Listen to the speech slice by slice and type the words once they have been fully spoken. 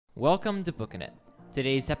Welcome to Booking It.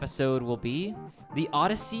 Today's episode will be the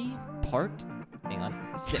Odyssey part,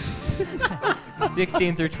 6.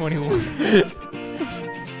 16 through 21.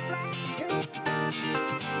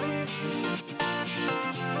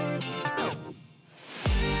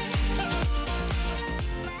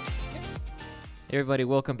 Hey everybody,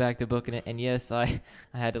 welcome back to Booking It. And yes, I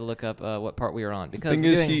had to look up what part we were on. Because the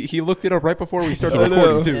thing is, he looked it up right before we started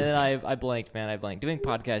recording, too. And then I blanked, man. I blanked. Doing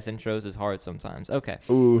podcast intros is hard sometimes. Okay.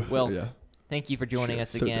 Ooh, well, yeah. Thank you for joining us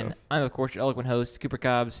so again. tough. I'm, of course, your eloquent host, Cooper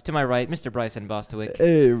Cobbs. To my right, Mr. Bryson Bostwick.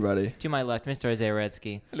 Hey, everybody. To my left, Mr. Isaiah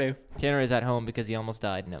Redsky. Hello. Tanner is at home because he almost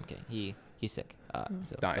died. No, I'm kidding. He's sick.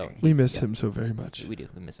 Dying. We miss him so very much. We do.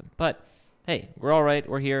 We miss him. But, hey, we're all right.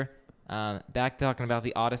 We're here. Back talking about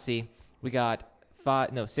the Odyssey. We got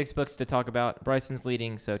 6 books to talk about. Bryson's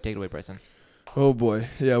leading, so take it away, Bryson. Oh, boy.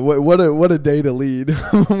 Yeah, what a day to lead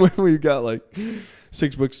when we've got,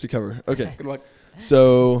 6 books to cover. Okay. Good luck.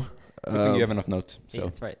 So... I think you have enough notes. So Yeah,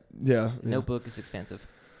 that's right. Yeah. No book is expensive.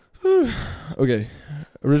 Okay.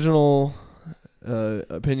 Original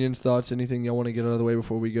opinions, thoughts, anything y'all want to get out of the way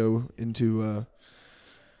before we go into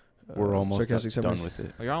we're almost sarcastic done summaries? with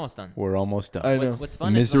it. Oh, you're almost done. We're almost done. I know. What's The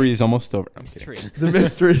fun misery is is almost over. I'm mystery. kidding. The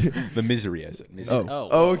mystery. The misery, I said. Misery.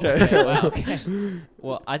 Oh, okay. Wow, okay.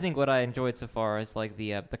 Well, I think what I enjoyed so far is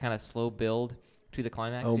the kind of slow build to the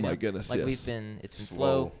climax. Oh, you know? my goodness, yes. It's been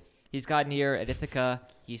slow. He's gotten here at Ithaca.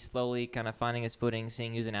 He's slowly kind of finding his footing,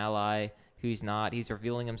 seeing who's an ally, who's not. He's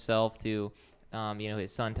revealing himself to,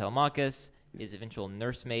 his son Telemachus. His eventual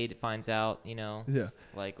nursemaid finds out, Yeah.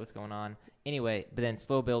 what's going on. Anyway, but then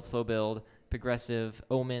slow build, progressive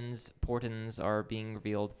omens, portents are being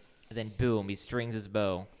revealed. And then boom, he strings his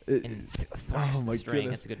bow and thwacks oh my the string.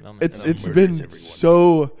 goodness. That's a good moment. It's been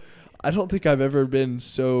so... I don't think I've ever been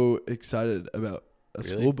so excited about a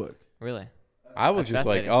Really? school book. Really? I was That's just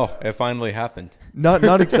like, fascinating. oh, it finally happened.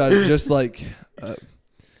 Not excited, just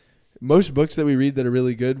most books that we read that are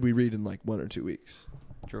really good, we read in 1 or 2 weeks.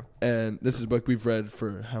 True. And this is a book we've read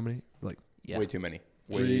for how many? Yeah. Way too many.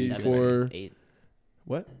 3, 7, 4, 8,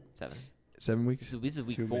 what? 7. 7 weeks? This is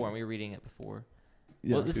week Too 4, many. and we were reading it before.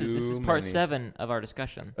 Yeah. Well, this is Too part many. 7 of our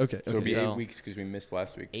discussion. Okay. So it'll be okay. 8 weeks because we missed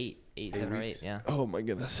last week. 8, 8 7 or 8, weeks. yeah. Oh my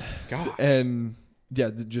goodness. God. And yeah,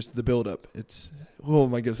 just the build up. It's oh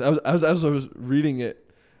my goodness. As I was reading it,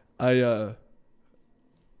 I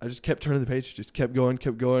just kept turning the page, just kept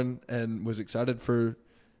going, and was excited for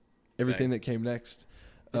everything that came next.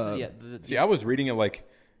 See, I was reading it like,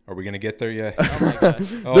 are we going to get there yet? Oh my gosh.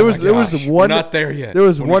 Oh There my was gosh, one- We're not there yet. there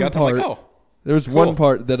was When we one got there, I'm like, part- oh, There was Cool. one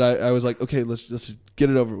part that I was like, okay, let's just get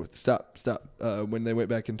it over with. Stop. When they went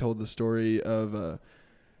back and told the story of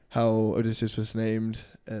how Odysseus was named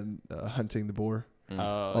and hunting the boar,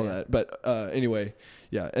 all that. But anyway,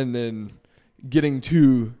 yeah. And then getting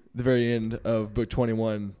to the very end of book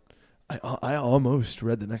 21, I almost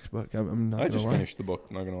read the next book. I'm not I gonna just lie. finished the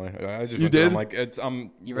book. Not gonna lie, I just You went there, did? I'm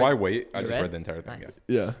like, You why read- wait? I you just read? read the entire thing. Nice.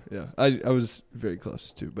 Yeah. Yeah. I was very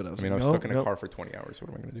close too, but I was. I mean, I like, was no, stuck in no. a car for 20 hours. What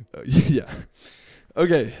am I gonna do? Yeah.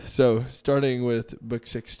 Okay, so starting with book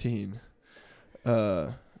 16.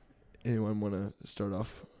 Anyone want to start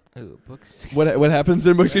off? Ooh, books. What happens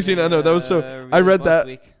in book 16? I know that was so. I read that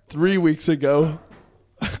 3 weeks ago.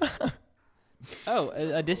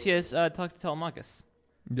 Odysseus talks to Telemachus.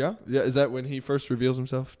 Yeah. Is that when he first reveals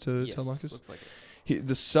himself to Yes, Telemachus? looks like it.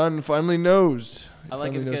 The son finally knows. I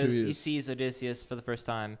like it finally knows who because he he is. sees Odysseus for the first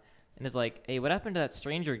time and is like, "Hey, what happened to that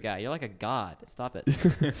stranger guy? You're like a god. Stop it."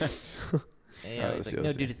 And, he's like,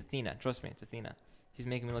 "No, dude, it's Athena. Trust me, it's Athena. She's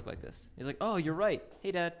making me look like this." He's like, "Oh, you're right.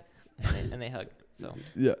 Hey, Dad," and they hug. So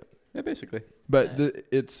Yeah, Yeah, basically. but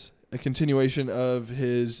it's a continuation of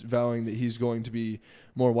his vowing that he's going to be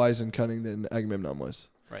more wise and cunning than Agamemnon was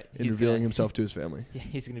right, in revealing himself to his family. Yeah,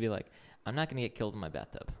 he's gonna be like, "I'm not gonna get killed in my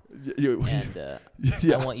bathtub, Yeah.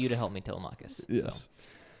 and I want you to help me, Telemachus." Yes.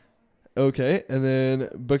 So. Okay, and then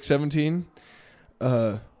book 17.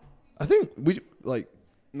 I think we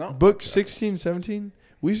No. book 16, 17.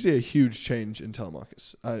 We see a huge change in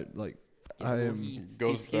Telemachus.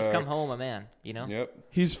 He's come home a man. Yep.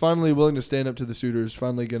 He's finally willing to stand up to the suitors.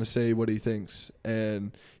 Finally, going to say what he thinks,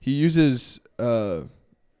 and he uses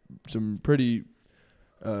some pretty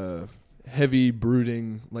heavy,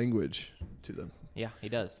 brooding language to them. Yeah, he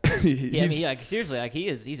does. He's- Seriously,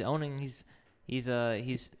 he's owning. He's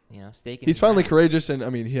staking. He's finally courageous, and I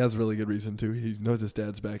mean, he has really good reason to. He knows his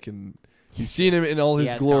dad's back, and he's seen him in all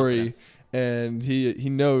his glory, and he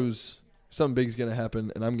knows something big's gonna happen,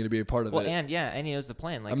 and I'm gonna be a part of it. And he knows the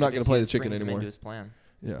plan. I'm not gonna play the chicken brings him anymore. Into his plan.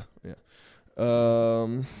 Yeah.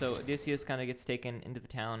 So Odysseus kind of gets taken into the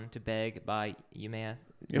town to beg by Eumaeus.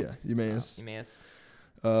 Yep. Yeah, Eumaeus. Eumaeus.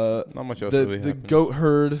 Not much else really the happens. goat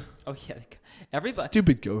herd. Oh yeah, everybody.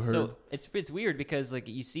 Stupid goat herd. So it's weird because like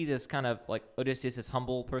you see this kind of like Odysseus, this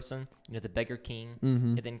humble person, the beggar-king,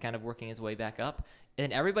 and then kind of working his way back up, and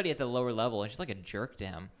then everybody at the lower level is just like a jerk to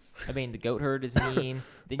him. I mean, the goat herd is mean.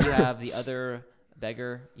 Then you have the other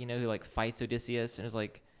beggar, who like fights Odysseus and is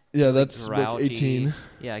like. Yeah, like that's grouchy. 18.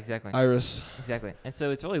 Yeah, exactly. Iris. Exactly. And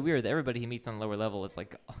so it's really weird that everybody he meets on the lower level is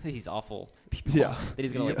like these awful people Yeah. that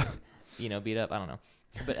he's going to beat up. I don't know.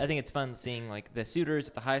 But I think it's fun seeing like the suitors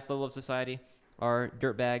at the highest level of society are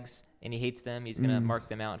dirtbags and he hates them. He's going to mark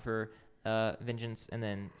them out for vengeance. And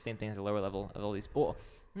then same thing at the lower level of all these. Well,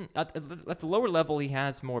 at the lower level, he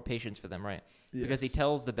has more patience for them, right? Yes. Because he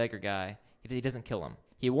tells the beggar guy, he doesn't kill him.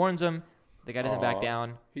 He warns him. The guy doesn't back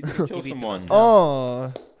down. He didn't kill someone.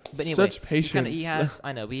 Oh. But anyway, such patience. He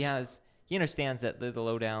understands that they're the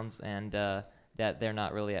lowdowns and that they're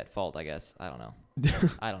not really at fault, I guess. I don't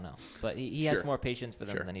know. But he has more patience for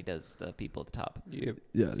them than he does the people at the top. Yep.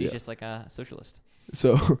 Yeah, so he's just like a socialist.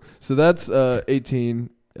 So that's 18.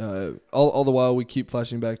 All the while we keep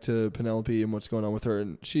flashing back to Penelope and what's going on with her,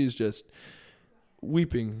 and she's just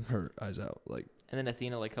weeping her eyes out. And then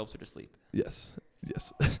Athena helps her to sleep. Yes.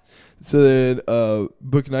 So then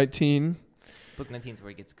book 19. Book 19 is where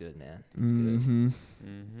it gets good, man. It's good.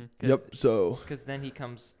 Yep. So because then he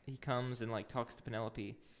comes and talks to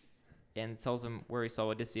Penelope, and tells him where he saw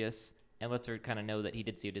Odysseus, and lets her kind of know that he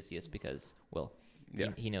did see Odysseus because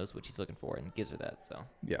he knows what she's looking for and gives her that. So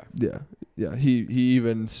yeah. He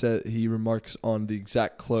even said he remarks on the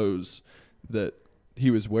exact clothes that he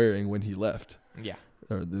was wearing when he left. Yeah.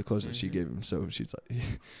 Or the clothes that she gave him. So she's like,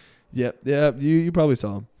 yeah. You probably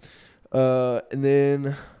saw him. And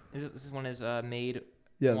then. This is when his maid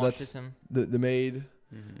washes him? The maid,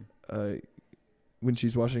 when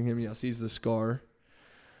she's washing him, sees the scar.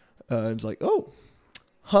 And it's like, oh,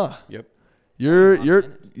 huh. Yep. You're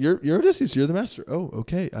Odysseus. You're the master. Oh,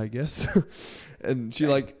 okay, I guess. And she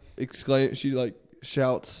exclaims. She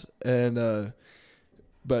shouts, and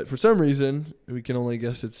but for some reason we can only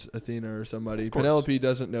guess it's Athena or somebody. Penelope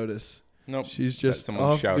doesn't notice. Nope. She's just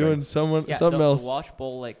off shouting. doing something else. The wash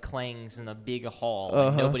bowl clangs in the big hall.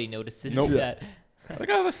 And nobody notices that.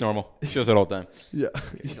 That's normal. She does that all the time. Yeah.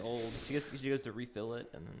 She's old. She goes to refill it,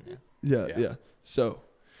 and then Yeah. So,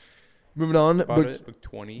 moving on. Book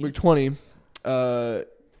 20. Book 20. What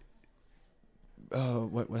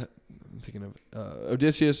I'm thinking of.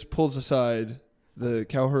 Odysseus pulls aside the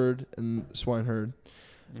cow herd and swine herd.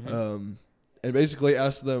 And basically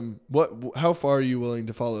asked them, how far are you willing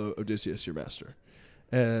to follow Odysseus, your master?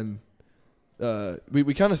 And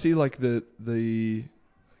we kind of see the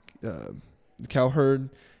cow herd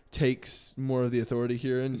takes more of the authority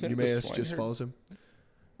here, and Eumaeus just follows him.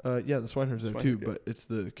 The swine herd's there too, but it's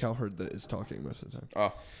the cow herd that is talking most of the time.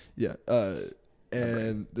 Oh. Yeah.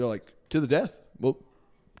 And they're like, to the death. Well,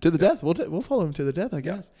 to the death. We'll follow him to the death, I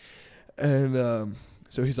guess. And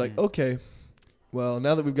so he's like, okay. Well,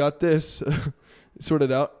 now that we've got this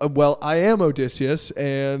sorted out, I am Odysseus,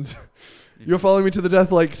 and you're following me to the death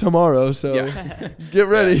tomorrow, so get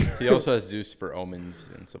ready. Yeah. He also has Zeus for omens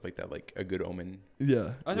and stuff like that, like a good omen.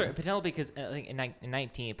 Yeah. Oh, sorry, Penelope, because I think in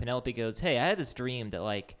 19, Penelope goes, hey, I had this dream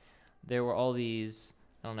that, there were all these,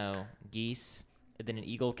 I don't know, geese, and then an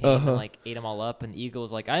eagle came and ate them all up, and the eagle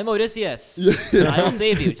was like, I'm Odysseus, and I will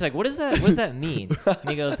save you. She's like, what does that mean? And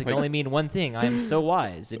he goes, it can only mean one thing. I am so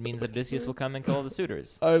wise. It means that Odysseus will come and kill the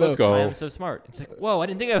suitors. I know. Let's go. I am so smart. It's like, whoa, I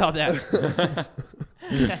didn't think about that.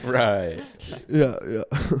 Right. Yeah.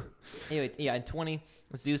 Anyway, in 20,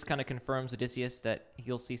 Zeus kind of confirms Odysseus that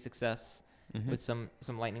he'll see success with some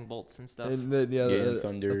lightning bolts and stuff. And then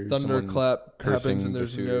the thunderclap happens, and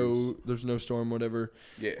there's no storm, whatever.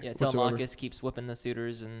 Yeah. Telemachus keeps whipping the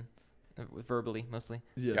suitors and verbally mostly.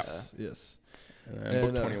 Yes.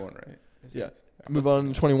 And book 21, right? Yeah. Move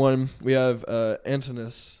on to 21. We have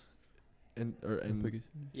Antinous.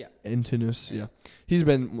 Antinous. Yeah. He's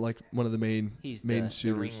been one of the main suitors.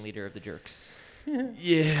 The ringleader of the jerks.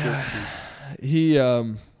 Yeah. He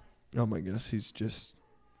oh my goodness, he's just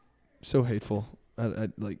so hateful. I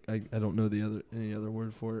don't know any other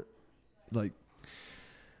word for it.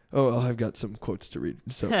 I've got some quotes to read,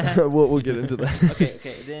 so we'll get into that. Okay.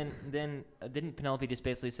 Then didn't Penelope just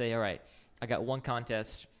basically say, all right, I got one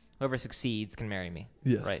contest. Whoever succeeds can marry me.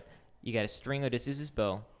 Yes. Right. You got to string Odysseus'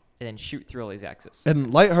 bow and then shoot through all these axes.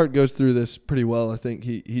 And Lightheart goes through this pretty well. I think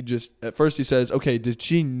he just at first he says, okay, did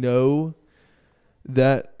she know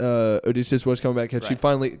that Odysseus was coming back? Had she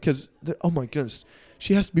finally? Because oh my goodness,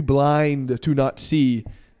 she has to be blind to not see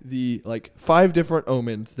the 5 different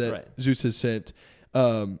omens that Zeus has sent.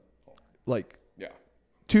 2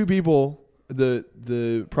 people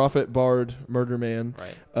the prophet bard murder man.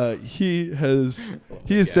 Right. He has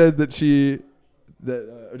said that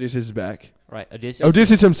Odysseus is back. Right.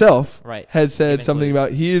 Odysseus himself has said Giving something clues.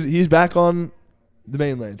 about he's back on the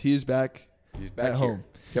mainland. He's back at home.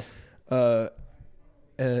 Yep.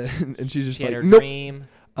 And she's just She had like, her nope, dream.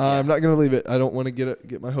 I'm not gonna leave it. I don't want to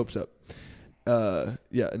get my hopes up.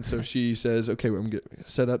 And so she says, okay, I'm gonna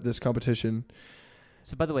set up this competition.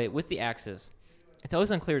 So by the way, with the axes, it's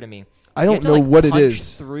always unclear to me. I don't You have to, know like, what it punch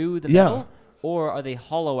is. through the Yeah. metal, or are they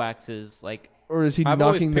hollow axes? Like, Or is he I've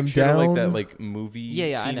knocking always them pictured down? like that like movie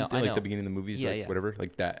Yeah, I scene, know, I like know. the beginning of the movies, Yeah, like yeah. whatever,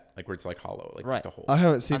 like that, like where it's like hollow, like Right. just a hole. I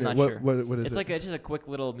haven't seen I'm it. not sure. What is it's it? like just a quick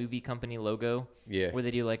little movie company logo Yeah. where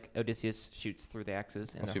they do like Odysseus shoots through the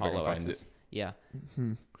axes and I'll see they're if I can hollow find axes. it. Yeah.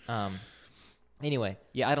 Hmm. Anyway,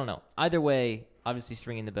 yeah, I don't know. Either way, obviously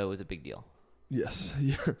stringing the bow is a big deal. Yes.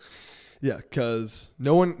 Yeah. Because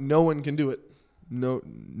no one can do it. No,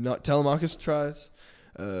 not Telemachus tries.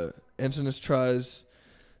 Antinous tries.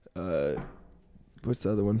 What's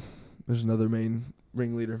the other one? There's another main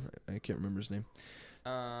ringleader. I can't remember his name.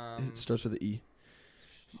 It starts with an E.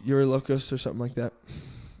 Eurylochus or something like that.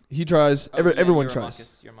 He tries. Everyone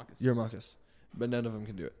tries. Eurymachus. But none of them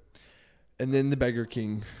can do it. And then the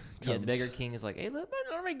beggar-king comes. Yeah, the beggar-king is like, hey, let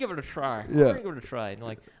me give it a try. Yeah. Let me give it a try. And they're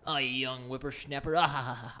like, oh, you young whippersnapper.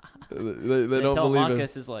 They And don't believe him.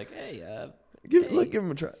 Telemachus is like, hey, Give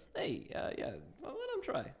him a try. hey, yeah, well, let him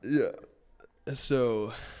try. Yeah.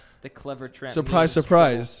 So, The clever tramp.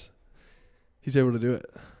 surprise. He's able to do it.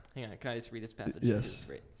 Hang on, can I just read this passage? Yes. This is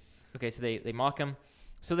great. Okay, so they mock him.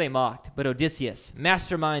 So they mocked, but Odysseus,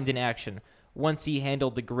 mastermind in action, once he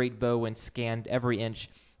handled the great bow and scanned every inch.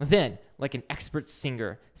 Then, like an expert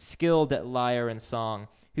singer, skilled at lyre and song,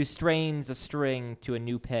 who strains a string to a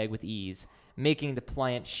new peg with ease, making the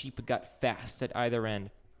pliant sheep gut fast at either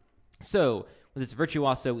end. So, with its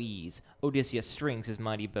virtuoso ease, Odysseus strings his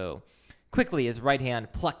mighty bow. Quickly his right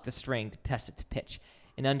hand plucked the string to test its pitch,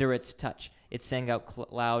 and under its touch it sang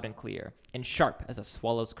out loud and clear, and sharp as a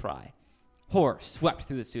swallow's cry. Horror swept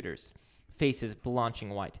through the suitors, faces blanching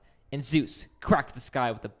white, and Zeus cracked the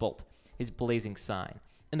sky with a bolt, his blazing sign.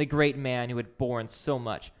 And the great man who had borne so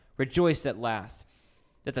much rejoiced at last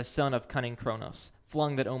that the son of cunning Kronos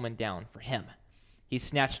flung that omen down for him. He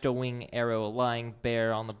snatched a wing arrow lying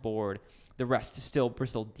bare on the board, the rest still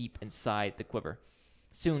bristled deep inside the quiver,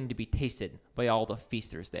 soon to be tasted by all the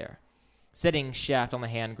feasters there. Setting shaft on the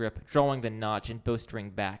hand grip, drawing the notch and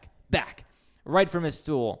bowstring back, right from his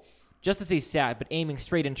stool, just as he sat, but aiming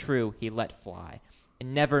straight and true, he let fly,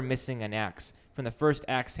 and never missing an axe, from the first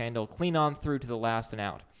axe handle clean on through to the last and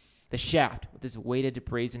out. The shaft, with his weighted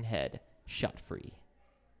brazen head, shot free.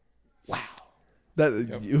 Wow. That's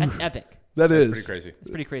epic. That is pretty crazy. It's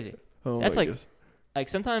pretty crazy. Oh, That's my like, goodness. like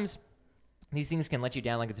sometimes these things can let you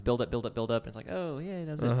down. Like it's build up, and it's like, oh yeah,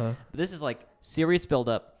 that's it. But this is like serious build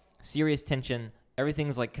up, serious tension.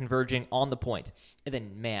 Everything's like converging on the point, and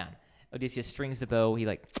then man, Odysseus strings the bow. He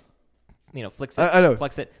like, flicks it, I know.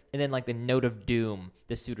 flex it, and then like the note of doom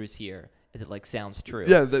the suitors hear. It like sounds true.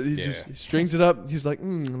 Yeah, he just strings it up. He's like, let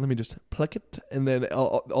me just pluck it, and then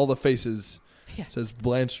all the faces says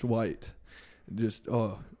blanched white. Just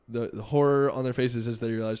the horror on their faces as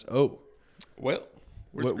they realize, well,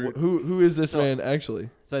 who is this man actually?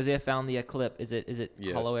 So Isaiah found the clip. Is it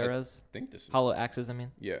Yes, hollow arrows? I think this is Hollow axes. I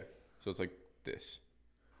mean. Yeah. So it's like this.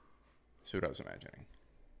 So what I was imagining.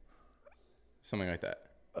 Something like that.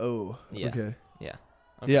 Oh. Yeah. Okay. Yeah.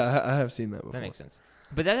 Okay. Yeah, I have seen that before. That makes sense.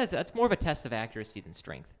 But that's more of a test of accuracy than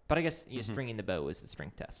strength. But I guess stringing the bow is the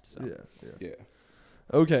strength test. So. Yeah.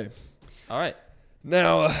 Okay. All right.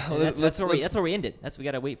 Now that's where we ended. We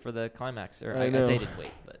got to wait for the climax. Or I say didn't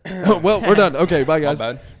wait, but well, we're done. Okay, bye guys.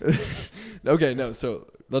 Not bad. Okay, no. So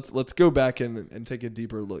let's go back and take a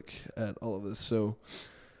deeper look at all of this. So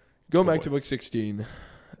going back to book 16,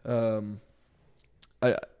 I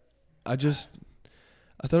thought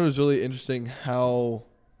it was really interesting how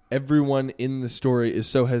everyone in the story is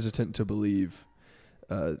so hesitant to believe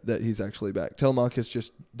that he's actually back. Telemachus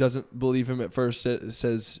just doesn't believe him at first.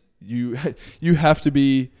 Says you have to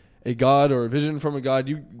be a god or a vision from a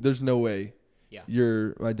god. There's no way. Yeah.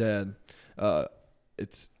 You're my dad. I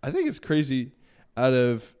think it's crazy. Out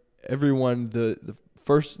of everyone, the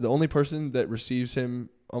only person that receives him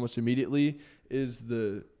almost immediately is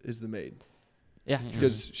the maid. Yeah.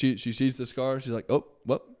 Because she sees the scar. She's like, oh,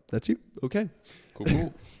 well, that's you. Okay.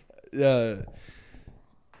 Cool.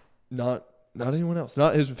 Not anyone else.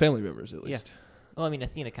 Not his family members, at least. Yeah. Well, I mean,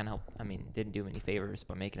 Athena kind of helped. I mean, didn't do him any favors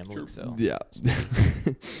by making him look so. Yeah.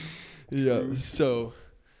 Yeah. So,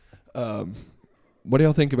 what do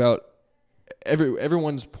y'all think about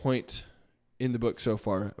everyone's point in the book so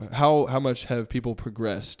far? How much have people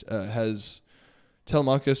progressed? Has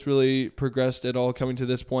Telemachus really progressed at all coming to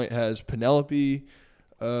this point? Has Penelope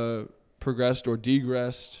progressed or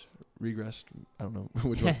degressed? Regressed? I don't know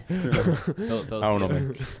which one. Both, I don't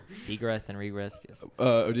know. Degressed and regressed, yes.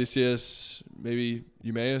 Odysseus, maybe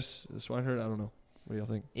Eumaeus, the swineherd. I don't know. What do y'all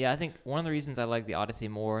think? Yeah, I think one of the reasons I like the Odyssey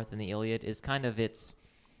more than the Iliad is kind of its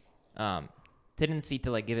tendency to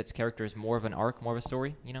like give its characters more of an arc, more of a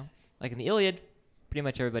story. You know, like in the Iliad, pretty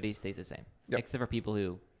much everybody stays the same, except for people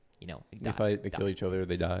who, you know, they fight, they kill each other,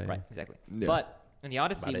 they die. Right, exactly. Yeah. But in the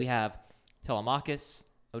Odyssey, we have Telemachus,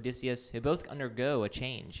 Odysseus, who both undergo a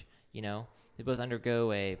change. You know, they both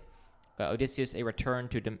undergo Odysseus a return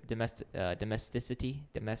to domesticity,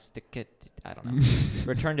 I don't know,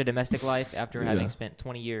 return to domestic life after having spent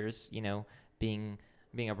 20 years, you know, being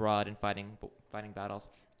abroad and fighting battles.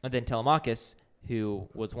 And then Telemachus, who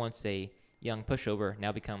was once a young pushover,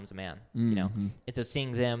 now becomes a man. You know, and so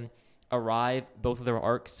seeing them arrive, both of their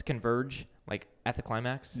arcs converge, like at the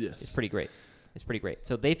climax. Yes, it's pretty great.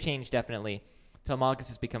 So they've changed definitely. Telemachus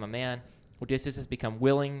has become a man. Odysseus has become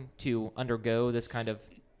willing to undergo this kind of,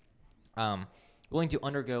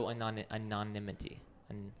 anonymity.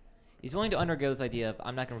 And he's willing to undergo this idea of,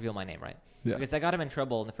 I'm not going to reveal my name, right? Yeah. Because that got him in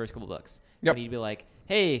trouble in the first couple books. Yep. When he'd be like,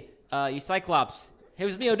 hey, you Cyclops, it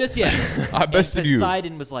was me, Odysseus. I bested you.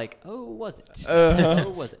 Poseidon was like, oh, was it? Oh,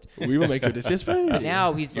 was it? We will make Odysseus pay.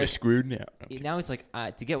 Now he's You're like, screwed now. Now he's like,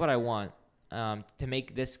 to get what I want, to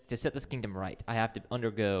set this kingdom right, I have to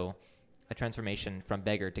undergo a transformation from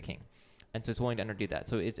beggar to king. And so he's willing to underdo that.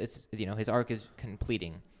 So it's you know, his arc is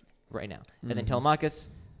completing right now. And then Telemachus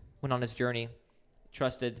went on his journey,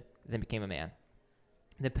 trusted, then became a man.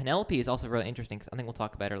 Then Penelope is also really interesting because I think we'll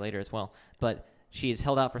talk about her later as well. But she has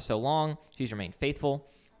held out for so long. She's remained faithful.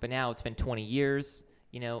 But now it's been 20 years.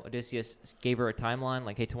 You know, Odysseus gave her a timeline,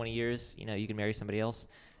 like, hey, 20 years, you know, you can marry somebody else.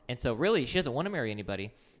 And so really, she doesn't want to marry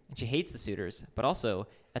anybody. And she hates the suitors. But also,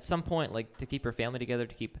 at some point, like, to keep her family together,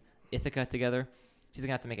 to keep Ithaca together, she's going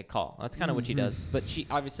to have to make a call. That's kind of what she does. But she,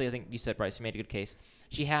 obviously, I think you said, Bryce, you made a good case.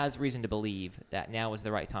 She has reason to believe that now is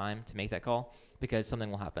the right time to make that call because something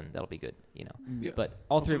will happen that'll be good, you know. Yeah. but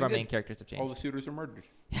all three of our main characters have changed. All the suitors are murdered.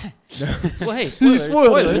 Well, hey,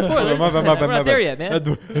 spoilers. We're not there yet,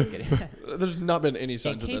 man. There's not been any In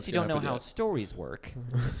signs of case that's you don't know gonna how happen stories work,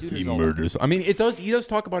 the suitors He all- murders. I mean, he does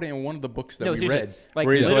talk about it in one of the books that No, we seriously. read, Like,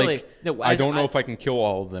 where he's literally, like, no, I don't know if I can kill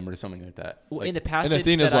all of them or something like that. Well, Like, in the yet. passage And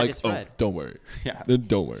Athena's that I like, just oh, read. don't worry. yeah.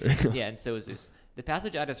 Don't worry. Yeah, and so is Zeus. The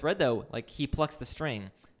passage I just read, though, like, he plucks the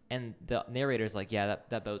string, and the narrator's like, yeah,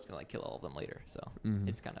 that boat's gonna like kill all of them later. So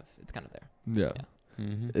it's kind of there. Yeah.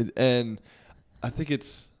 Mm-hmm. And I think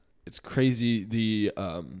it's crazy the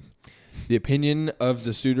opinion of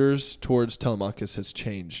the suitors towards Telemachus has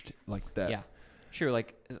changed like that. Yeah, sure.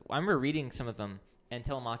 Like, I remember reading some of them, and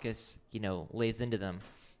Telemachus, you know, lays into them,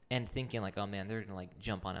 and thinking like, oh man, they're gonna like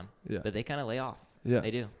jump on him. Yeah. But they kind of lay off. Yeah.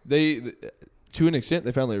 They do. They to an extent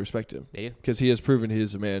they finally respect him They do. because he has proven he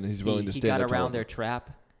is a man and he's willing to He stand got up to around them. their trap.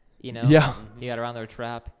 You know. Yeah. He got around their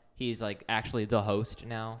trap. He's like actually the host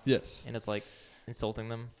now, Yes. and it's like insulting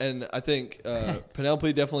them. And I think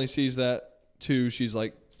Penelope definitely sees that too. She's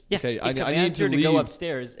like, Yeah, okay, he I need commands to her leave. go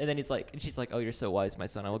upstairs, and then she's like, oh, you're so wise, my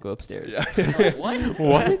son. I will go upstairs. Yeah. I'm like, what?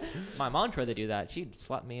 What? My mom tried to do that. She'd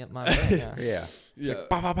slap me up my butt. Yeah. Yeah. Yeah. Like,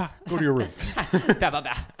 bah, bah, bah, go to your room. Bah, bah,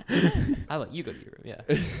 bah. I let you go to your room.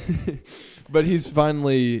 Yeah. But he's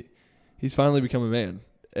finally become a man,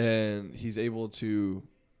 and he's able to.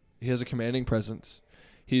 He has a commanding presence.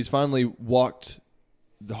 He's finally walked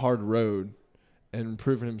the hard road and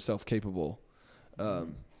proven himself capable.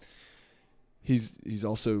 He's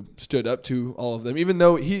also stood up to all of them, even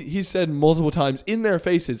though he said multiple times in their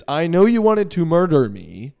faces, "I know you wanted to murder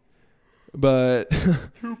me, but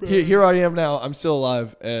here I am now. I'm still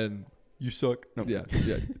alive, and You suck. No. yeah.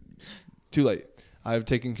 Too late. I've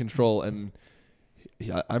taken control, and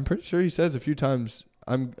I'm pretty sure he says a few times,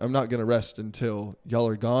 I'm not gonna rest until y'all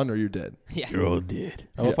are gone or you're dead." Yeah. You're all dead.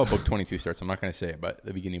 I love how book 22 starts. I'm not going to say it, but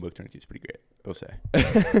the beginning of book 22 is pretty great. I'll say.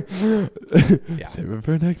 Yeah. Save it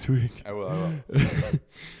for next week. I will.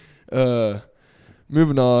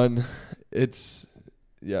 Moving on. It's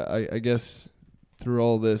I guess through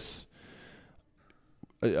all this,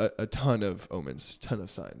 a ton of omens, ton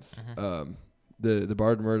of signs. Mhm. The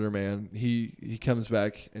Bard Murder Man, he comes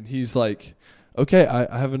back and he's like, okay,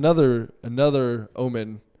 I have another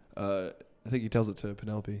omen. I think he tells it to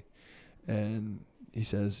Penelope, and he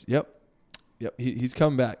says, yep, he's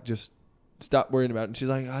come back. Just stop worrying about it. And she's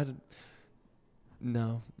like,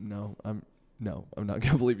 no, I'm not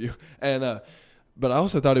gonna believe you. And but I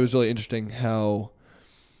also thought it was really interesting how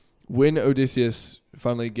when Odysseus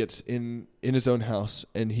finally gets in his own house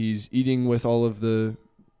and he's eating with the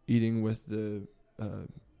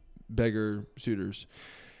beggar suitors,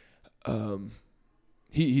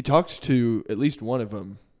 he talks to at least one of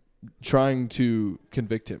them, trying to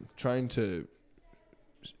convict him, trying to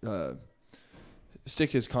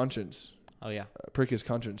stick his conscience. Oh yeah, prick his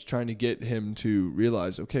conscience, trying to get him to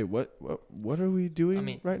realize, okay, what are we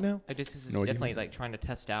doing right now? Odysseus is definitely like trying to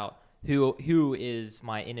test out who is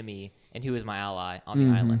my enemy and who is my ally on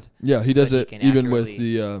the island. Yeah, he does it even with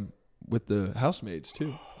the housemaids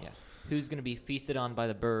too. Yeah, who's going to be feasted on by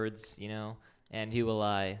the birds, and who will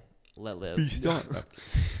I let live? Feast on.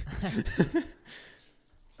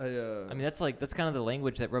 I mean, that's kind of the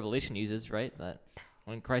language that Revelation uses, right? That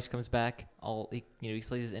when Christ comes back, he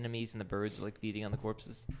slays his enemies, and the birds are like feeding on the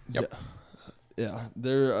corpses. Yep. Yeah.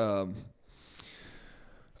 They're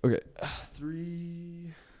okay.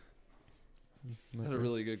 3. I had a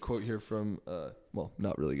really good quote here from well,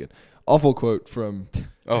 not really good, awful quote from.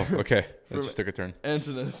 Oh, okay. That just took a turn.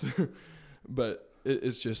 Antinous, but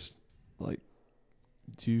it's just like,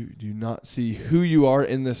 do you not see who you are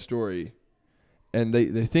in this story? And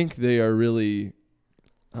they think they are really,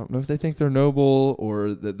 I don't know if they think they're noble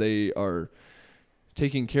or that they are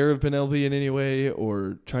taking care of Penelope in any way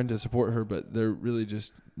or trying to support her, but they're really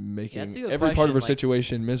just making every part of her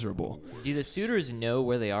situation miserable. Do the suitors know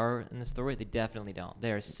where they are in the story? They definitely don't.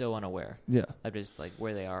 They are so unaware. Yeah. Of just like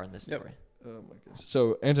where they are in this story. Oh my goodness.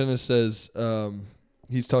 So Antinous says,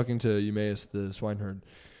 he's talking to Eumaeus the swineherd.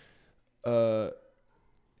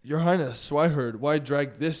 Your Highness, swineherd, why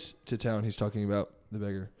drag this to town? He's talking about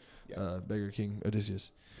the beggar-king Odysseus.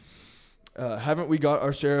 Haven't we got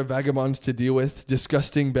our share of vagabonds to deal with?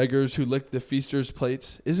 Disgusting beggars who lick the feasters'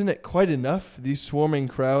 plates. Isn't it quite enough, these swarming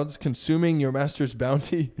crowds consuming your master's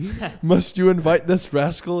bounty? Must you invite this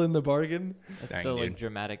rascal in the bargain? That's so like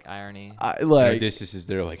dramatic irony. Odysseus is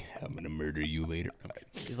there like, I'm going to murder you later. Okay.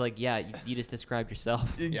 He's like, yeah, you just described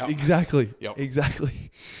yourself. Yep. Exactly. Yep. Exactly.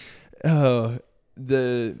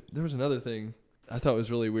 There was another thing I thought was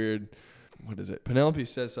really weird. What is it? Penelope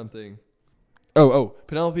says something.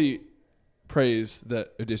 Penelope prays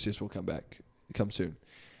that Odysseus will come soon.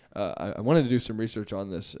 I wanted to do some research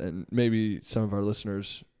on this, and maybe some of our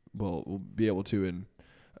listeners will be able to and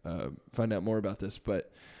find out more about this.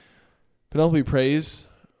 But Penelope prays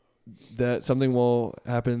that something will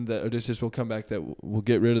happen, that Odysseus will come back, that will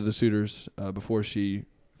get rid of the suitors before she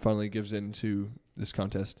finally gives in to this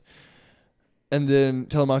contest. And then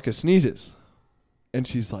Telemachus sneezes, and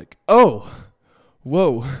she's like, "Oh,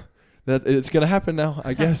 whoa, that it's gonna happen now,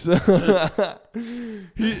 I guess." It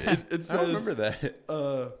says, I don't remember that.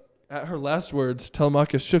 At her last words,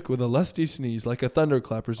 Telemachus shook with a lusty sneeze, like a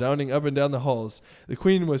thunderclap resounding up and down the halls. The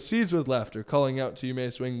queen was seized with laughter, calling out to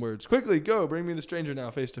Eumaeus wing words, "Quickly, go, bring me the stranger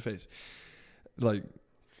now, face to face." Like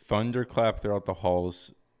thunderclap throughout the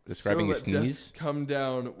halls. Describing a sneeze? Come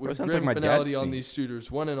down with grim finality on these suitors,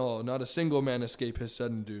 one and all. Not a single man escape his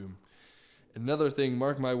sudden doom. Another thing,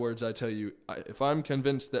 mark my words, I tell you. If I'm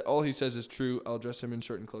convinced that all he says is true, I'll dress him in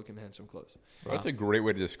shirt and cloak and handsome clothes. Wow. That's a great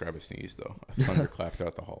way to describe a sneeze, though. A thunderclap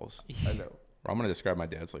throughout the halls. I know. I'm going to describe my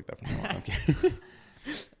dad's like that from now on. Okay.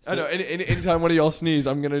 I know. Anytime one of y'all sneeze,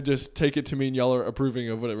 I'm going to just take it to mean y'all are approving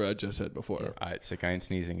of whatever I just said before. Yeah. All right, sick, I ain't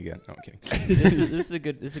sneezing again. No, I'm kidding. This is a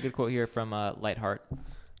good quote here from Lightheart.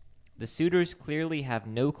 The suitors clearly have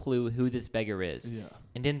no clue who this beggar is. Yeah.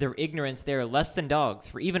 And in their ignorance, they are less than dogs.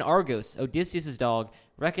 For even Argos, Odysseus' dog,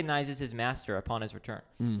 recognizes his master upon his return.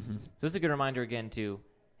 Mm-hmm. So this is a good reminder again to,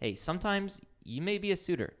 hey, sometimes you may be a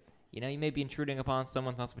suitor. You may be intruding upon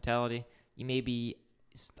someone's hospitality. You may be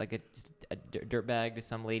like a dirtbag to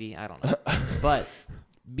some lady. I don't know. But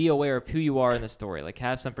be aware of who you are in the story. Like,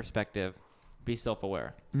 have some perspective. Be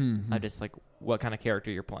self-aware. Mm-hmm. Just like what kind of character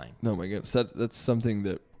you're playing. Oh my goodness, that's something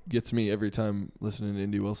that gets me every time listening to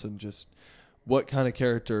Indy Wilson. Just what kind of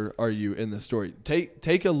character are you in the story?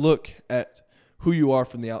 Take a look at who you are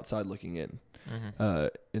from the outside looking in,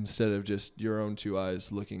 instead of just your own two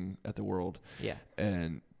eyes looking at the world. Yeah,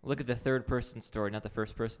 and look at the third person story, not the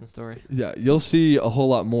first person story. Yeah, you'll see a whole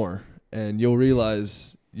lot more, and you'll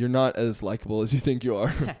realize you're not as likable as you think you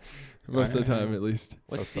are. Most of the time, at least.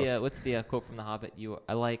 What's the quote from The Hobbit?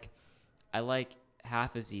 I like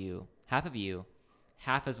half of you,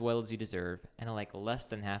 half as well as you deserve, and I like less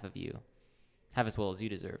than half of you, half as well as you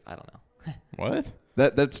deserve. I don't know. What?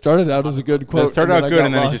 That started out as a good quote. That started out good,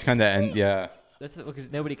 and then it just kind of ended. Yeah. That's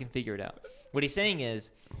because nobody can figure it out. What he's saying is,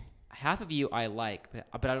 half of you I like,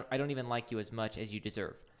 but I don't even like you as much as you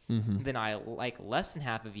deserve. Mm-hmm. Then I like less than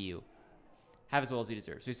half of you, half as well as you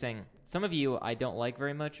deserve. So he's saying, some of you I don't like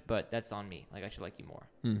very much, but that's on me. Like, I should like you more.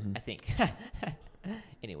 Mm-hmm. I think.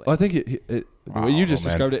 Anyway. Well, I think the way you just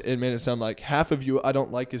man. described it, it made it sound like half of you I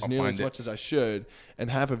don't like as nearly as find it. much as I should, and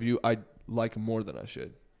half of you I like more than I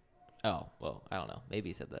should. Oh, well, I don't know. Maybe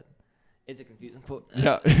he said that. It's a confusing quote.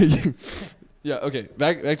 Yeah. Yeah, okay.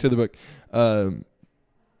 Back to the book.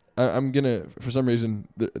 I'm going to, for some reason,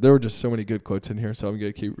 there were just so many good quotes in here, so I'm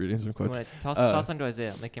going to keep reading some quotes. Toss them to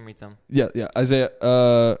Isaiah. Make him read some. Yeah. Isaiah.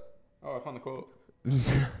 Oh, I found the quote.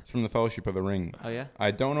 It's from the Fellowship of the Ring. Oh, yeah?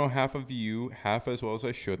 I don't know half of you half as well as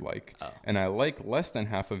I should like, and I like less than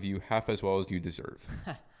half of you half as well as you deserve.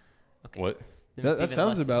 Okay. What? That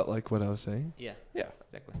sounds about like what I was saying. Yeah. Yeah.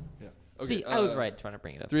 Exactly. Yeah. Okay, see, I was right trying to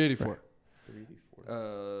bring it up. 384.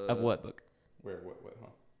 384. Of what book? Where? What? Huh?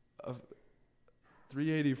 Of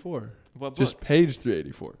 384. What book? Just page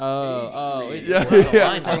 384. Oh. Yeah.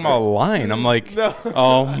 I'm talking about a line. I'm like,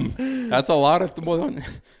 that's a lot of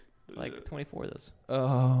like 24 of those.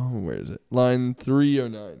 Where is it? Line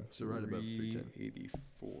 309. So right above 310.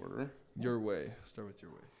 384. Your way. Start with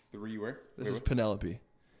your way. 3 where? This is Penelope.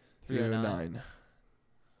 309.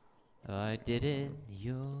 I did it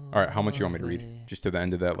your All right, how much you want me to read? way. Just to the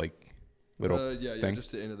end of that, like, little thing?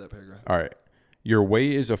 Just the end of that paragraph. All right. Your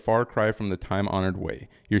way is a far cry from the time-honored way.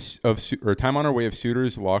 Time-honored way of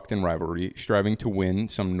suitors locked in rivalry, striving to win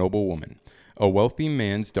some noble woman, a wealthy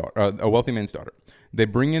man's daughter. They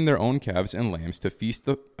bring in their own calves and lambs to feast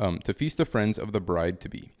the friends of the bride to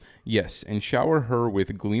be. Yes, and shower her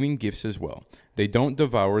with gleaming gifts as well. They don't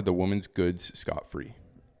devour the woman's goods scot-free.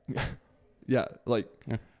 Yeah,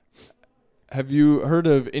 have you heard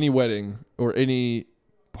of any wedding or any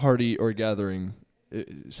party or gathering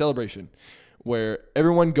celebration where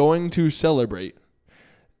everyone going to celebrate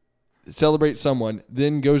someone,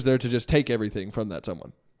 then goes there to just take everything from that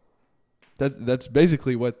someone? That's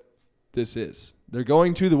basically what this is. They're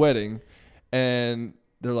going to the wedding, and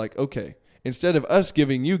they're like, okay, instead of us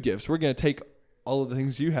giving you gifts, we're going to take all of the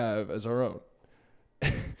things you have as our own.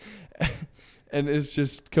 And it's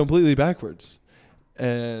just completely backwards.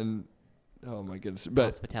 And, oh my goodness. But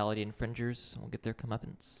hospitality infringers will get their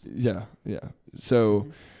comeuppance. Yeah. So,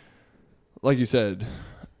 like you said,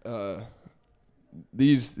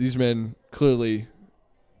 these men clearly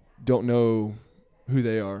don't know who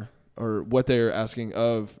they are or what they're asking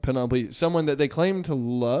of Penelope, someone that they claim to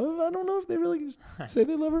love. I don't know if they really say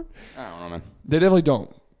they love her. I don't know, man. They definitely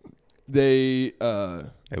don't. They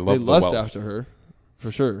lust after her,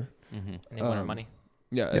 for sure. Mm-hmm. And they want her money.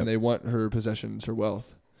 Yeah, and they want her possessions, her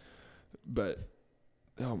wealth. But,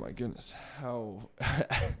 oh my goodness, how...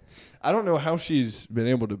 I don't know how she's been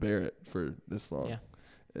able to bear it for this long. Yeah.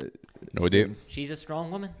 No idea. She's a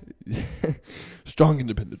strong woman. Strong,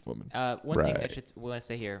 independent woman. One thing I want to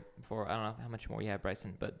say here, before, I don't know how much more you have,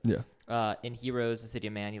 Bryson, but in Heroes, the City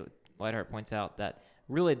of Man, Lightheart points out that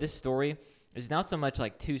really this story is not so much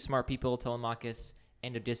like two smart people, Telemachus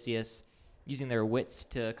and Odysseus, using their wits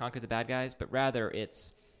to conquer the bad guys, but rather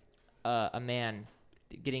it's a man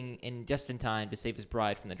getting in just in time to save his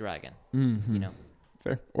bride from the dragon. Mm-hmm. You know,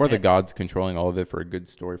 fair. Or the gods controlling all of it for a good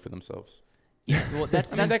story for themselves. Yeah, well,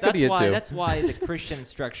 that's why the Christian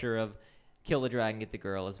structure of kill the dragon, get the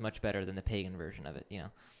girl is much better than the pagan version of it. You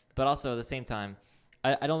know, but also at the same time,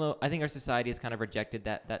 I don't know. I think our society has kind of rejected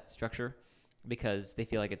that structure because they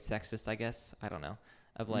feel like it's sexist. I guess I don't know.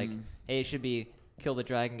 Of like, hey, it should be kill the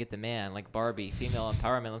dragon, get the man, like Barbie, female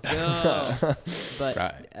empowerment. Let's go.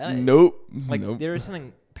 But nope. There is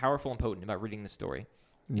something powerful and potent about reading the story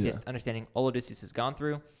and just understanding all Odysseus has gone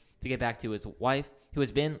through to get back to his wife, who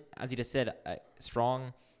has been, as he just said,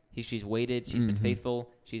 strong. She's waited. She's been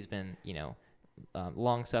faithful. She's been,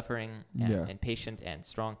 long suffering and patient and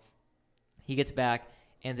strong. He gets back,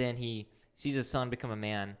 and then he sees his son become a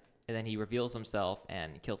man, and then he reveals himself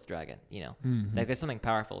and kills the dragon. Like there's something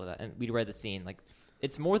powerful to that. And we read the scene. Like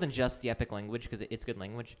it's more than just the epic language because it's good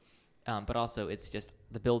language, but also it's just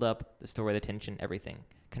the build up, the story, the tension, everything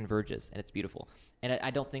converges, and it's beautiful. And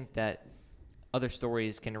I don't think that other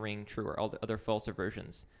stories can ring true or all the other falser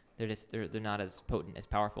versions. They're not as potent, as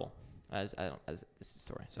powerful as this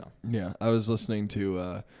story. So yeah, I was listening to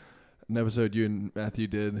an episode you and Matthew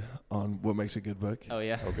did on what makes a good book. Oh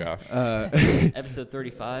yeah. Oh gosh. Episode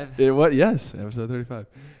 35. Yes, episode 35,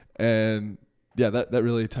 and yeah, that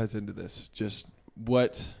really ties into this. Just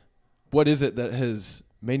what is it that has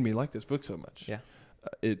made me like this book so much? Yeah,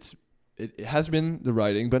 it has been the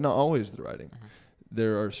writing, but not always the writing. Mm-hmm.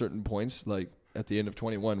 There are certain points, like at the end of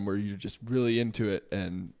 21, where you're just really into it,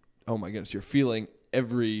 and oh my goodness, you're feeling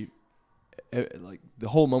like the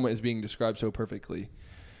whole moment is being described so perfectly,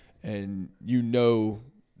 and the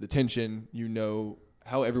tension,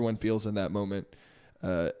 how everyone feels in that moment,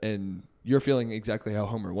 and you're feeling exactly how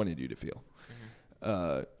Homer wanted you to feel.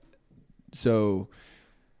 So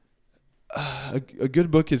a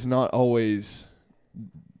good book is not always,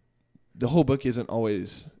 the whole book isn't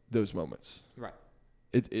always those moments. Right.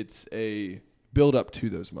 It's a build up to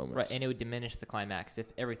those moments. Right, and it would diminish the climax if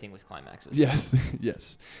everything was climaxes. Yes,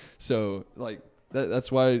 yes. So like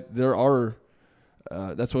that's why there are.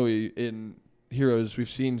 That's why we in Heroes we've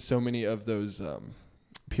seen so many of those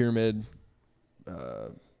pyramid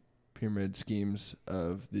schemes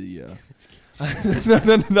of the.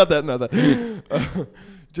 No, not that.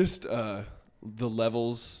 Just the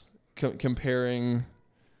levels comparing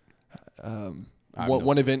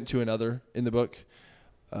one event to another in the book.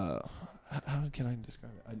 How can I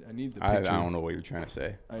describe it? I need the picture. I don't know what you're trying to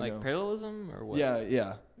say. Like parallelism or what?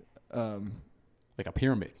 Yeah. Like a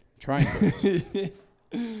pyramid, triangles. Yeah.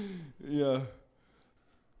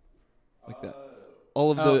 Like that.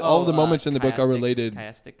 All of the moments in the book are related.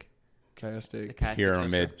 Chiastic.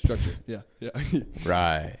 Pyramid structure. Yeah.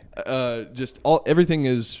 Right. Just everything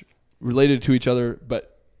is related to each other,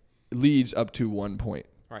 but leads up to one point.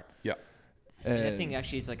 Right. Yeah. And that thing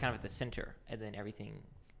actually is like kind of at the center, and then everything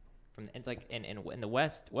from it's like in the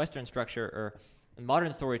Western structure or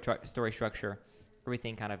modern story structure,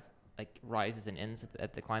 everything kind of like rises and ends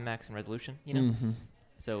at the climax and resolution. You know. Mm-hmm.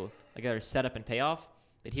 So like there's setup and payoff,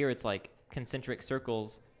 but here it's like concentric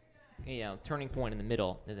circles, turning point in the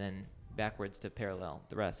middle, and then backwards to parallel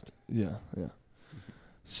the rest. Yeah.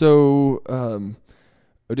 So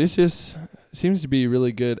Odysseus seems to be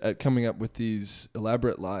really good at coming up with these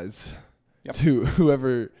elaborate lies to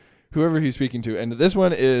whoever he's speaking to, and this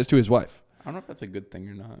one is to his wife. I don't know if that's a good thing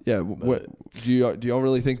or not. Yeah. What do y'all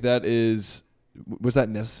really think that is? Was that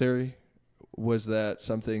necessary? Was that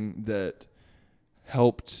something that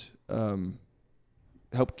helped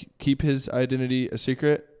keep his identity a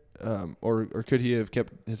secret, or could he have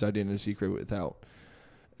kept his identity a secret without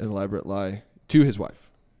an elaborate lie to his wife?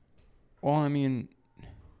 Well, I mean,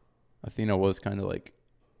 Athena was kind of like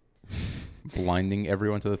blinding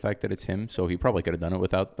everyone to the fact that it's him, so he probably could have done it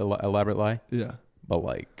without the elaborate lie. Yeah, but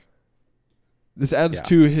like this adds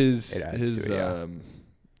to his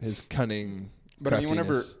cunning. But I mean,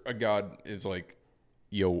 whenever a god is like,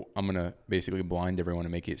 "Yo, I'm gonna basically blind everyone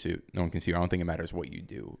and make it so no one can see you," I don't think it matters what you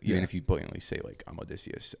do. Even if you blatantly say like, "I'm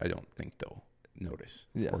Odysseus," I don't think they'll notice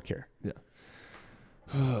or care. Yeah.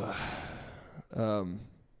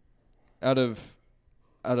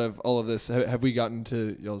 Out of all of this, have we gotten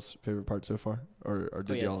to y'all's favorite part so far, or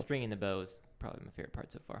did y'all? Stringing the bow is probably my favorite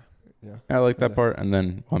part so far. Yeah, I like that part, and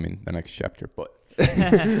then the next chapter, but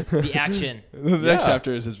the action. The next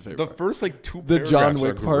chapter is his favorite. The first like two the paragraphs John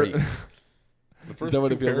Wick are part. Great. The first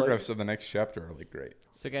two paragraphs of the next chapter are like great.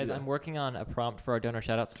 So guys, I'm working on a prompt for our donor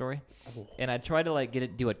shoutout story, and I tried to like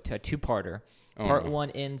do a two-parter. Part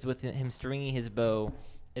one ends with him stringing his bow,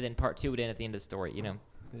 and then part two would end at the end of the story. You know.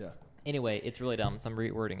 Yeah. Anyway, it's really dumb, so I'm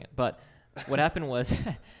rewording it. But what happened was,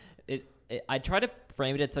 I tried to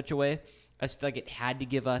frame it in such a way as like it had to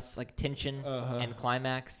give us like tension and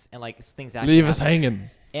climax and like things actually leave us hanging.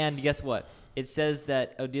 And guess what? It says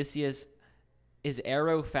that Odysseus, his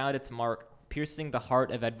arrow found its mark, piercing the heart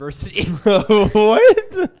of adversity.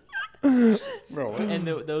 What? Bro, and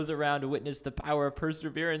those around witnessed the power of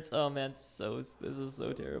perseverance. Oh man, this is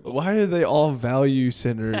so terrible. Why are they all value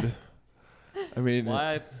centered? I mean,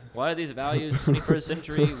 why are these values 21st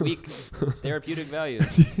century weak therapeutic values?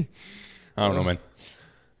 I don't know, man.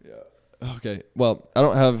 Yeah. Okay. Well, I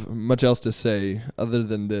don't have much else to say other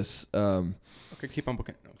than this. Okay, keep on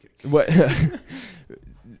booking. No, I'm kidding. What?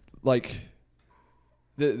 Like,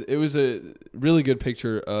 it was a really good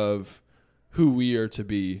picture of who we are to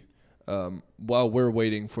be while we're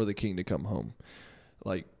waiting for the king to come home.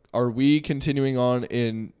 Like, are we continuing on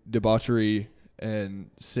in debauchery and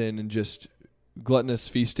sin and just gluttonous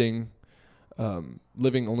feasting,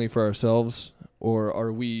 living only for ourselves, or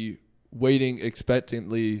are we waiting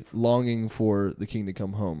expectantly, longing for the king to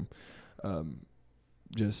come home,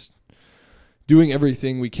 just doing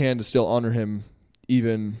everything we can to still honor him,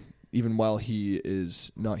 even while he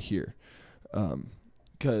is not here,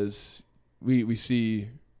 because we see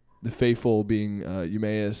the faithful being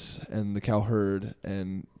Eumaeus and the cowherd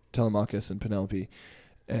and Telemachus and Penelope,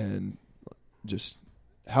 and just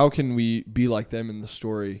how can we be like them in the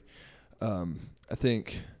story? I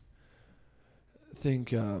think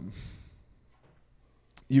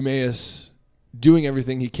Eumaeus doing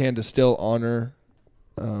everything he can to still honor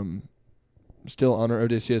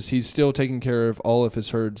Odysseus. He's still taking care of all of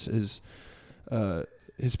his herds. His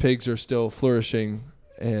pigs are still flourishing,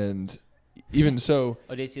 and even so,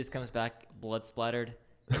 Odysseus comes back blood splattered.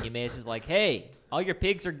 And Eumaeus is like, "Hey, all your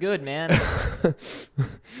pigs are good, man."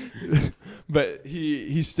 But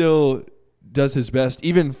he still does his best,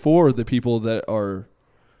 even for the people that are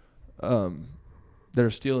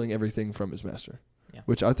stealing everything from his master,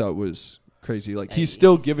 which I thought was crazy. Like he's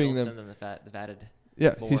still giving them the vatted.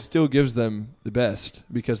 Yeah, he still gives them the best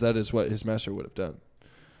because that is what his master would have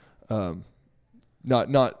done.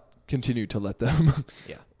 Not continue to let them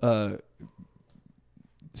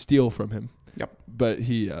steal from him. Yep. But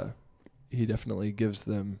he definitely gives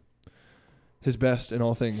them his best in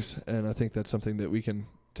all things, and I think that's something that we can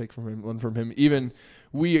take from him, learn from him. Even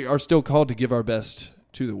we are still called to give our best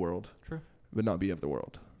to the world. True. But not be of the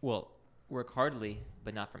world. Well, work hardly,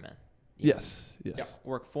 but not for men. Yes. Yeah.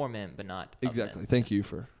 Work for men, but not exactly. Men. Thank you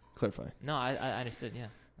for clarifying. No, I understood. Yeah,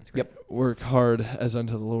 that's great. Yep. Work hard as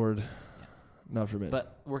unto the Lord, not for men.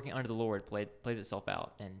 But working under the Lord plays itself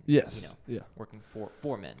out, and working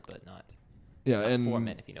for men, but not. Yeah, not and for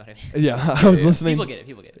men, if you know what I mean. Yeah, I was listening.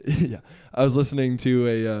 People get it. Yeah, I was listening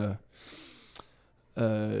to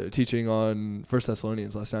a teaching on 1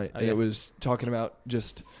 Thessalonians last night, and it was talking about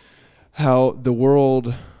just how the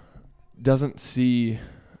world doesn't see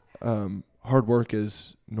hard work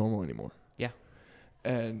as normal anymore. Yeah.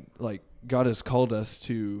 And like God has called us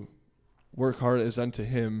to work hard as unto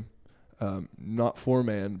him, not for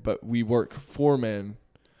man, but we work for man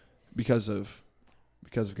because of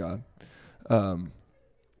God. And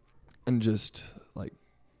just like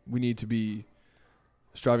we need to be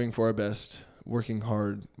striving for our best, working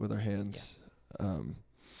hard with our hands. And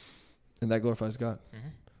that glorifies God. Mm-hmm.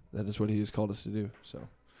 That is what he has called us to do. So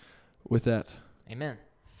with that. Amen.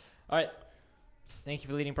 All right. Thank you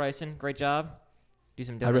for leading, Bryson. Great job. Do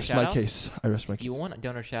some donor I rest shout-outs. my case. If you want a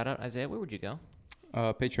donor shout-out, Isaiah, where would you go?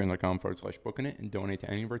 Patreon.com/booking it and donate to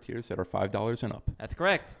any of our tiers that are $5 and up. That's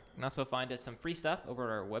correct. You can also find us some free stuff over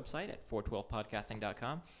at our website at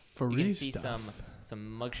 412podcasting.com. Free you can see stuff.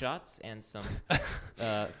 some mugshots and some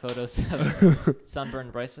photos of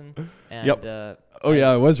sunburned Bryson. And, I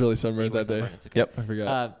was really sunburned that day. It's okay. Yep, I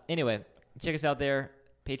forgot. Anyway, check us out there.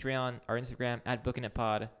 Patreon, our Instagram, at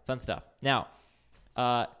BookingItPod. Fun stuff. Now,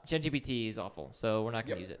 ChatGPT is awful, so we're not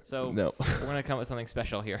going to use it. So we're going to come up with something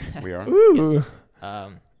special here. We are. Yes.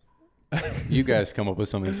 You guys come up with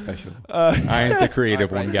something special. I ain't the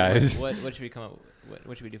creative one, guys. What should we come up with?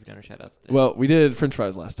 What should we do for donor shout-outs today? Well, we did French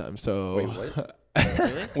fries last time, so... Wait, what?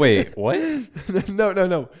 Really? Wait, what? No.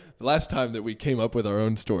 The last time that we came up with our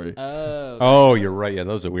own story. Oh, you're right. Yeah,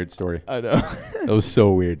 that was a weird story. I know. That was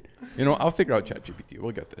so weird. You know, I'll figure out ChatGPT.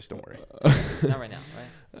 We'll get this. Don't worry. Not right now, right?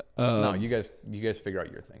 No, you guys figure out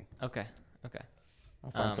your thing. Okay.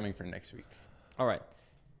 I'll find something for next week. All right.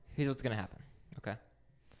 Here's what's gonna happen. Okay.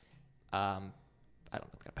 I don't know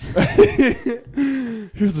what's gonna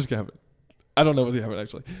happen. Here's what's gonna happen. I don't know what's gonna happen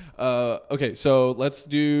actually. Okay, so let's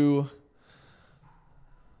do.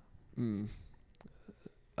 I'm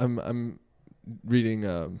reading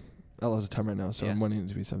Outlaws of Time right now, so I'm wanting it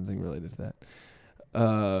to be something related to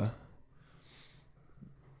that.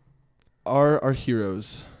 Our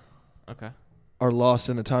heroes are lost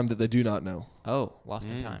in a time that they do not know. Oh, lost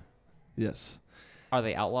in time. Yes. Are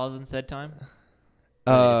they outlaws in said time?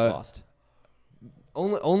 Or are they just lost?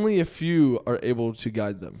 Only a few are able to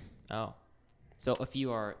guide them. Oh. So a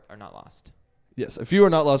few are not lost. Yes, a few are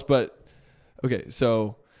not lost, but okay,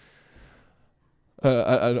 so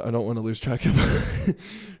I don't want to lose track of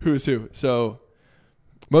who is who. So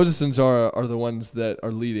Moses and Zara are the ones that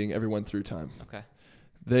are leading everyone through time. Okay.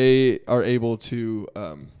 They are able to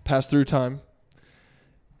pass through time.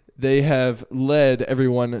 They have led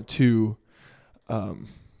everyone to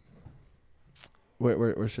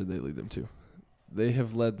where should they lead them to? They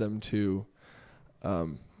have led them to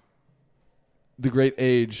the great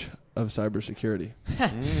age of cybersecurity.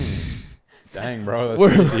 Dang, bro,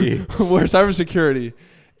 that's crazy. Where cybersecurity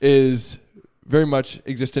is very much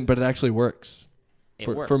existent, but it actually works.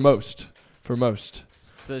 For most.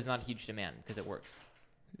 So there's not a huge demand because it works.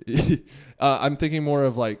 I'm thinking more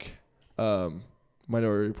of like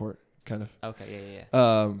Minority Report, kind of. Okay,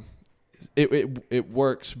 yeah. It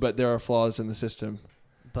works, but there are flaws in the system.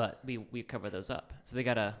 But we cover those up. So they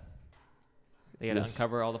gotta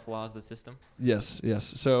uncover all the flaws of the system. Yes.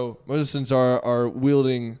 So Moses and Zara are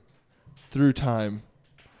wielding through time.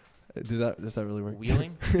 Does that really work?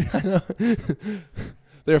 Wheeling? I know.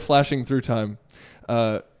 They're flashing through time,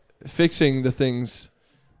 fixing the things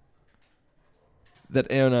that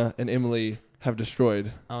Anna and Emily have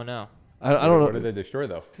destroyed. Oh no! I don't know. What did they destroy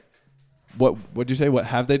though? What did you say? What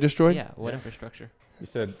have they destroyed? Yeah. What infrastructure? You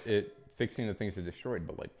said it fixing the things they destroyed,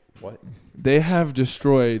 but like what? They have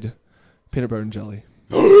destroyed peanut butter and jelly.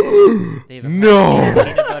 No. No.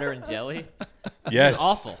 Peanut butter and jelly. Yes. That's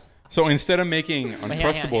awful. So instead of making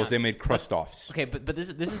Uncrustables, hang on. they made Crust-Offs. Okay, but this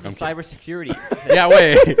is the cybersecurity. Yeah,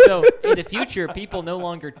 wait. So in the future, people no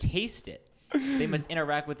longer taste it. They must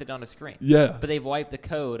interact with it on a screen. Yeah. But they've wiped the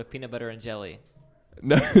code of peanut butter and jelly.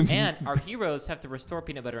 No. And our heroes have to restore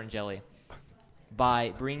peanut butter and jelly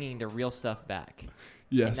by bringing the real stuff back.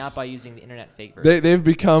 Yes. And not by using the internet fake version. They've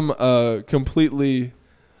become completely.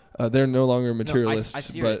 They're no longer materialists. No, I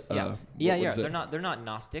serious, but yeah. They're not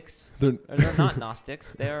Gnostics. They're not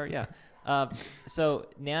Gnostics. They're So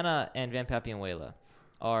Nana and Van Papianuela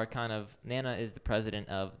are kind of. Nana is the president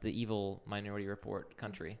of the evil Minority Report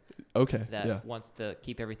country. Okay. That wants to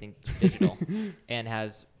keep everything digital, and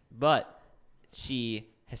but she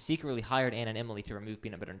has secretly hired Anna and Emily to remove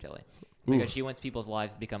peanut butter and jelly because she wants people's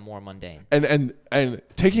lives to become more mundane. And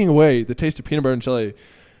taking away the taste of peanut butter and jelly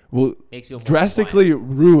will drastically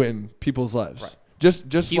compliant. ruin people's lives. Right.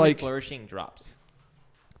 Just Human like flourishing drops.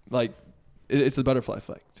 Like it's the butterfly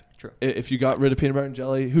effect. True. If you got rid of peanut butter and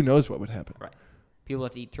jelly, who knows what would happen? Right. People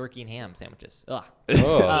have to eat turkey and ham sandwiches. Ugh.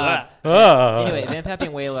 Oh. Anyway, Van Pappy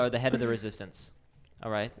and Whale are the head of the resistance.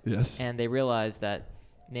 All right? Yes. And they realize that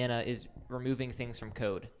Nana is removing things from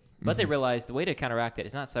code. But they realize the way to counteract it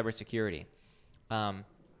is not cybersecurity.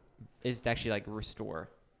 Is to actually like restore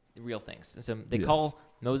real things. And so they call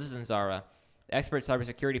Moses and Zara, expert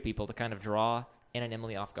cybersecurity people, to kind of draw Anna and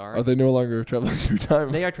Emily off guard. Are they no longer traveling through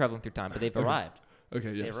time? They are traveling through time, but they've arrived.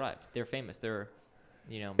 Okay, yes. They've arrived. They're famous. They're,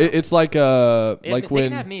 it's like they when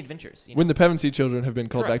can have many adventures. When the Pevensey children have been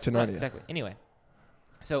called back to Narnia. Right, exactly. Anyway,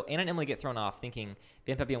 so Anna and Emily get thrown off thinking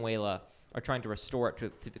Van Peppy and Wayla are trying to restore it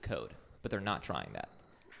to the code, but they're not trying that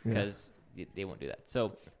because they won't do that.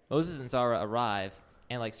 So Moses and Zara arrive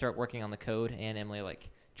and like start working on the code, and Emily like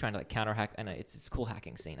trying to like counter hack. I know it's a cool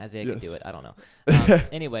hacking scene. Isaiah can do it. I don't know.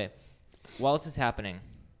 Anyway, while this is happening,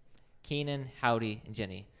 Keenan, Howdy, and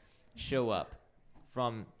Jenny show up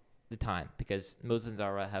from the time because Moses and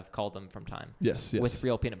Zara have called them from time. Yes. With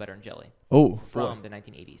real peanut butter and jelly. Oh, from the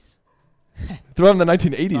 1980s. From the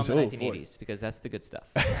 1980s. From the 1980s, because that's the good stuff.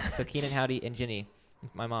 So Keenan, Howdy, and Jenny,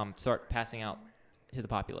 my mom, start passing out to the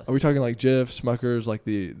populace. Are we talking like Jif, Smuckers, like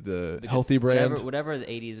the healthy brand? Whatever the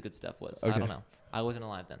 80s good stuff was. Okay. I don't know. I wasn't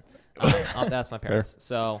alive then. That's my parents.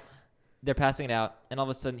 So they're passing it out, and all of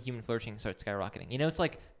a sudden human flourishing starts skyrocketing. It's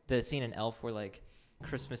like the scene in Elf where like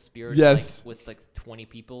Christmas spirit with like 20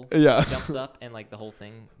 people jumps up and like the whole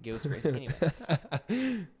thing goes crazy.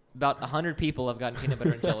 Anyway, about 100 people have gotten peanut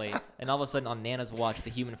butter and jelly, and all of a sudden on Nana's watch, the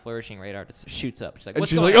human flourishing radar just shoots up. She's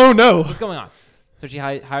like, oh no, what's going on? So she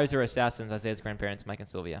hires her assassins, Isaiah's grandparents, Mike and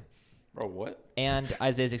Sylvia. Bro, what? And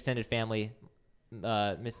Isaiah's extended family,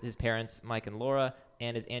 his parents, Mike and Laura,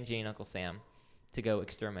 and his Aunt Jane and Uncle Sam, to go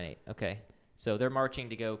exterminate. Okay. So they're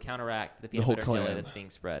marching to go counteract the peanut butter and jelly that's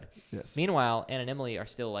being spread. Yes. Meanwhile, Anna and Emily are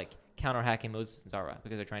still like counter-hacking Moses and Zara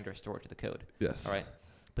because they're trying to restore it to the code. Yes. All right.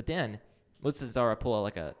 But then Moses and Zara pull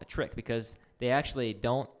like a trick because they actually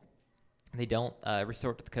don't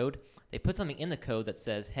restore it to the code. They put something in the code that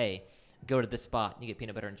says, hey, go to this spot and you get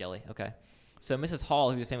peanut butter and jelly. Okay. So Mrs.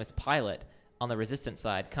 Hall, who's a famous pilot on the resistance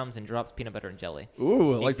side, comes and drops peanut butter and jelly.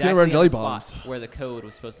 Ooh, like peanut butter and jelly bombs. Where the code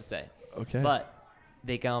was supposed to say. Okay. But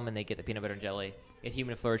they come and they get the peanut butter and jelly, and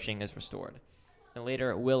human flourishing is restored. And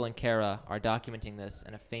later, Will and Kara are documenting this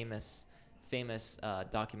in a famous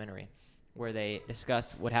documentary where they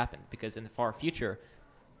discuss what happened. Because in the far future,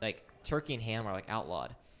 like turkey and ham are like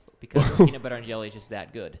outlawed because peanut butter and jelly is just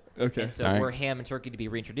that good. Okay. And so were ham and turkey to be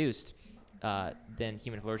reintroduced, then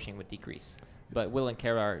human flourishing would decrease. But Will and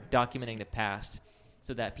Kara are documenting the past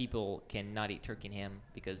so that people can not eat turkey and ham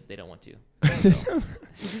because they don't want to.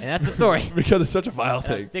 And that's the story. Because it's such a vile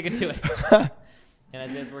thing. I'm sticking to it. And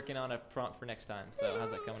Isaiah's working on a prompt for next time. So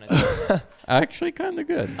how's that coming? Actually, kind of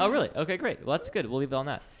good. Oh, really? Okay, great. Well, that's good. We'll leave it on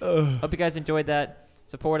that. Hope you guys enjoyed that.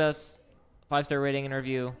 Support us. 5-star rating and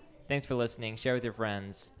review. Thanks for listening. Share with your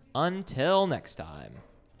friends. Until next time.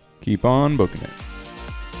 Keep on booking it.